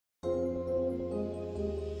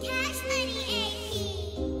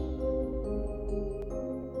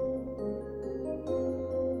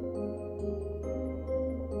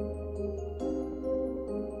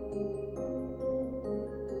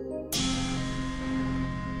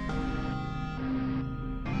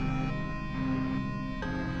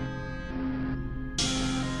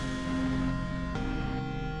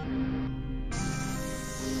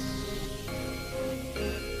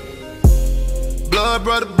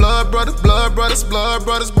Blood brothers, blood brothers, blood brothers, blood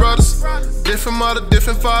brothers, brothers. Different mother,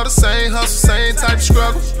 different father, same hustle, same type of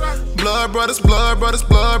struggle. Blood brothers, blood brothers,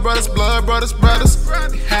 blood brothers, blood brothers, brothers.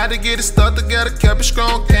 Had to get it stuck together, kept it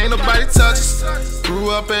strong, can't nobody touch us. Grew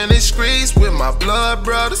up in the streets with my blood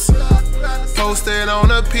brothers. Posted on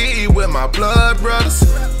the PE with my blood brothers.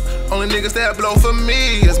 Only niggas that blow for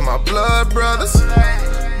me is my blood brothers.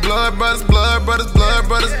 Blood brothers, blood brothers, blood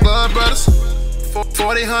brothers, blood brothers.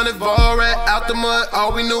 40-100 ball rat out the mud,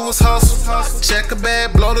 all we knew was hustle. Check a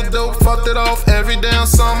bag, blow the dope, fucked it off every damn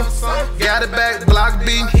summer. Got it back, block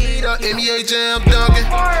beat, NBA jam dunking.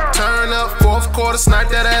 Turn up, fourth quarter, snipe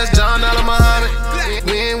that ass, John Allen Muhammad.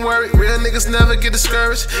 We ain't worried, real niggas never get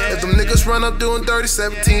discouraged. If them niggas run up doing 30,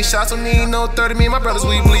 17 shots, don't need no 30. Me and my brothers,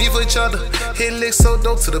 we believe for each other. Hit licks so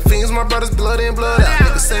dope to the fiends, my brothers, blood in, blood out.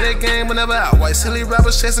 Niggas say that game whenever out. White silly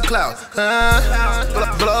rappers chase a cloud.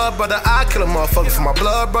 Blood brother, I kill a motherfucker for my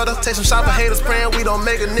blood brother. Take some shot for haters praying we don't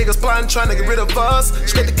make a niggas plotting trying to get rid of us.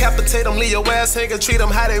 Straight decapitate them, leave your ass hanging, treat them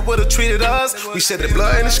how they would've treated us. We shed the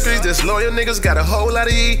blood in the streets, this loyal niggas got a whole lot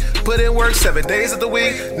to eat. Put in work 7 days of the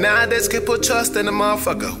week. Nowadays can put trust in the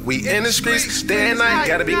motherfucker. We in the streets, day and night,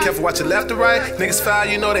 gotta be careful watching left or right. Niggas foul,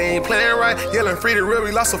 you know they ain't playing right. Yelling free to real,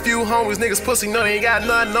 we lost a few homies. Niggas pussy, know they ain't got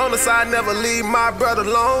nothing on the side. Never leave my brother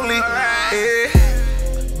lonely. Yeah.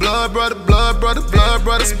 Blood brother, blood brother, blood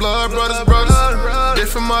brothers, blood brothers, brothers.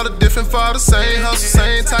 Different mother, different father, same hustle,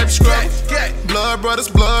 same type of struggle. Blood brothers,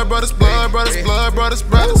 blood brothers, blood brothers, blood brothers,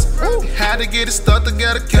 brothers. Had to get it stuck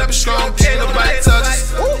together, kept it strong, can't nobody touch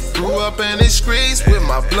us. Grew up in the streets with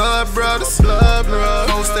my blood brothers.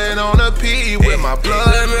 Posted on the PE with my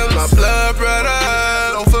blood brothers.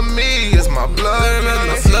 Blow for me is my blood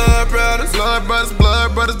brothers. Blood brothers, blood brothers,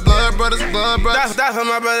 blood brothers, blood brothers, blood brothers. Die for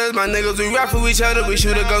my brothers, my niggas. We rap for each other, we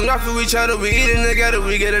shoot a gun, rap for each other. We eating together,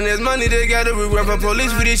 we getting this money together. We run for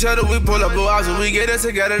police with each other, we pull up blowouts and we get it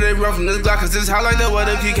together. They run from this block, cause this hot like the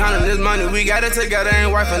weather. Keep counting this money, we got it together.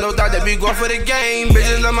 Ain't wife and no thought that we go for the game.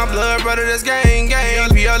 Bitches love my blood brother, this gang.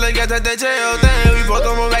 We all got that jail thing. We both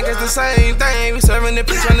on my back, it's the same thing. We serving the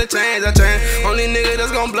bitch on the change, I change. Only nigga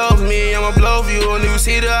that's gon' blow for me, I'ma blow for you. Only you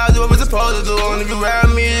see that I do what we're supposed to do. Only if you ride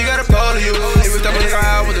me, you gotta pull to you. If you step in the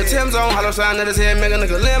car with the Tim's on, hollow sign of his head, make a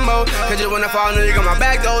nigga limo. Cause you when I fall, nigga got my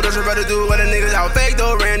back though. Don't you better do what a niggas out fake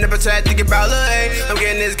though. Ran up a chat, think about Lil A. I'm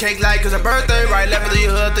getting this cake like cause her birthday. Right left of the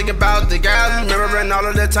hood, think about the guys. Remembering all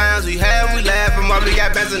of the times we had, we laugh. And while we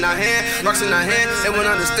got bands in our hand, rocks in our hand. They won't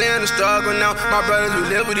understand the struggle now. My brothers, we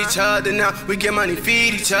live with each other now. We get money,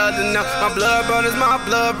 feed each other now. My blood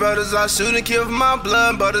brothers, I shoot and kill for my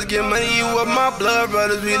blood brothers. Get money, you up my blood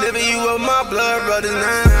brothers. We living, you up my blood brothers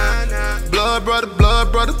now. Blood brother,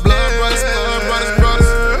 blood brothers, blood brothers, blood brothers,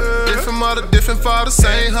 brothers. Different mother, different father,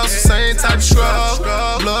 same hustle, same type of struggle.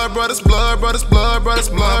 Blood brothers, blood brothers, blood brothers,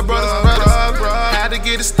 blood brothers, brothers. Had to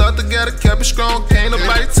get it stuck together, kept it strong, can't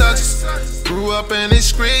nobody touch us. Grew up in the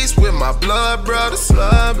streets with my blood brothers.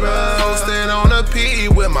 Posted on the PE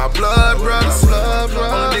with my blood brothers.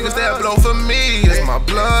 Only niggas that blow for me is my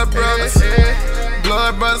blood brothers.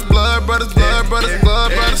 Blood brothers, blood brothers, blood brothers,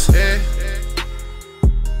 blood brothers.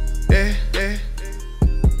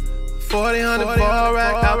 40-100 ball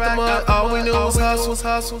rack out the mud, all we knew was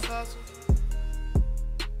hustle.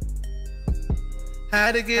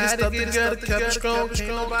 Had to get it stuck together, kept it strong, can't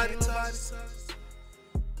nobody touch us.